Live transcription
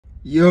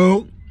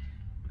Yo,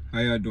 how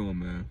y'all doing,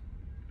 man?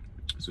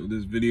 So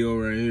this video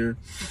right here,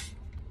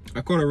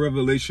 I caught a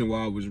revelation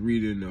while I was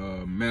reading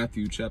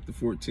Matthew chapter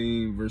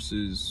 14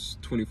 verses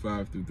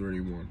 25 through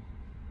 31.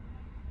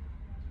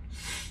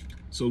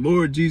 So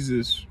Lord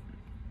Jesus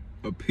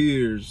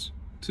appears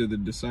to the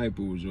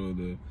disciples, or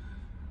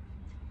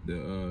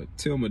the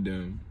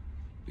Talmudim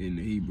in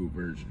the Hebrew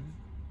version.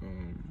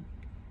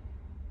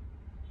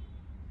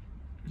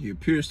 He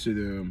appears to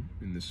them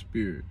in the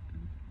spirit,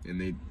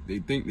 and they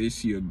think they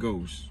see a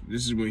ghost.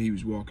 This is when he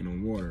was walking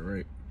on water,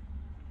 right?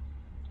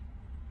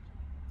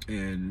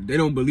 And they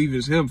don't believe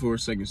it's him for a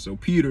second. So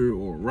Peter,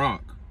 or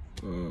Rock,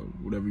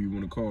 whatever you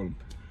want to call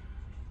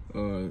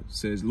him,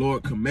 says,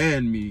 Lord,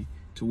 command me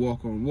to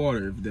walk on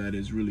water if that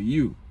is really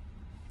you.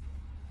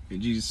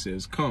 And Jesus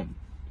says, come.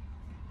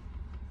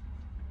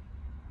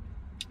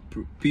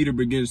 Peter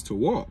begins to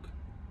walk.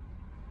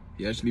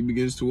 He actually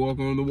begins to walk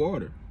on the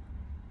water.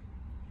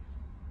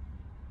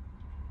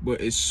 But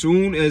as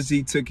soon as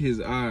he took his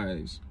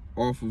eyes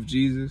off of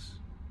Jesus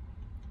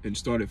and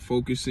started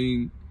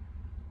focusing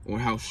on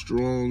how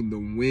strong the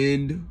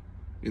wind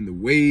and the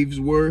waves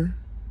were,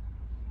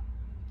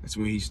 that's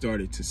when he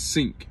started to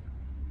sink.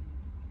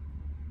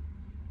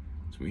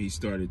 That's when he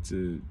started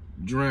to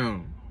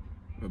drown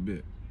a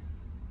bit.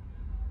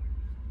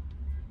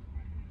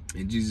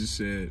 And Jesus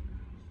said,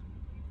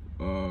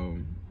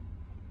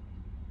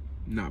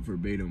 not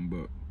verbatim,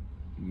 but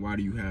why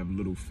do you have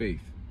little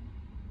faith?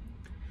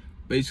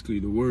 Basically,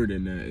 the word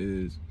in that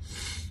is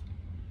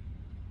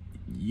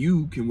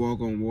you can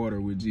walk on water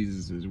with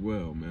Jesus as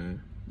well,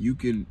 man. You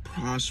can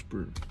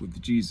prosper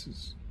with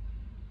Jesus.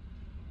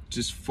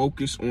 Just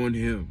focus on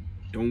him.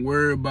 Don't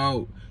worry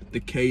about the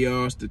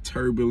chaos, the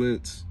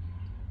turbulence,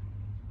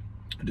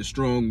 the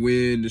strong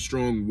wind, the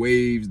strong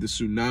waves, the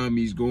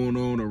tsunamis going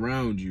on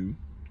around you.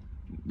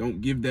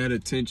 Don't give that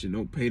attention.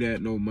 Don't pay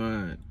that no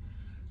mind.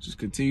 Just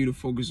continue to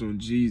focus on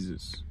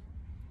Jesus.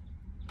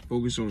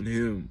 Focus on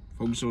him.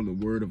 Focus on the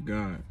word of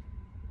God.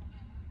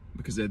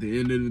 Because at the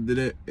end of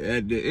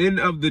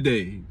the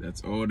day,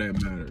 that's all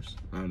that matters,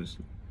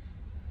 honestly.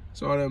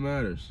 That's all that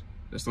matters.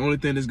 That's the only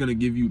thing that's gonna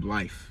give you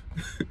life.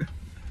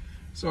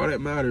 That's all that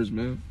matters,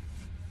 man.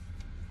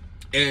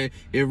 And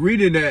in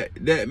reading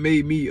that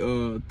made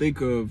me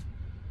think of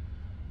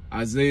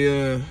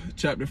Isaiah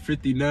chapter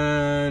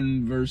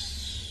 59,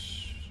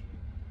 verse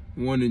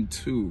 1 and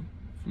 2,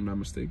 if I'm not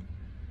mistaken.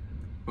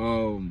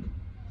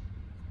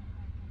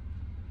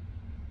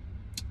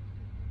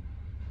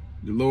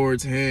 The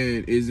Lord's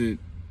hand isn't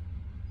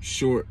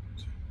short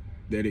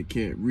that it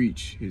can't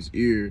reach. His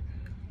ear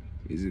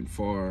isn't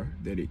far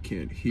that it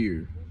can't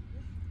hear.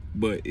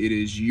 But it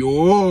is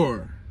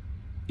your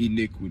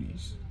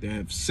iniquities that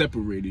have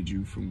separated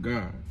you from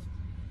God.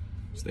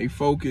 Stay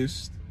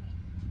focused.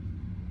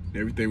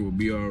 Everything will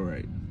be all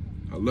right.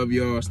 I love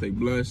y'all. Stay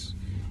blessed.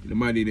 In the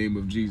mighty name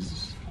of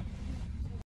Jesus.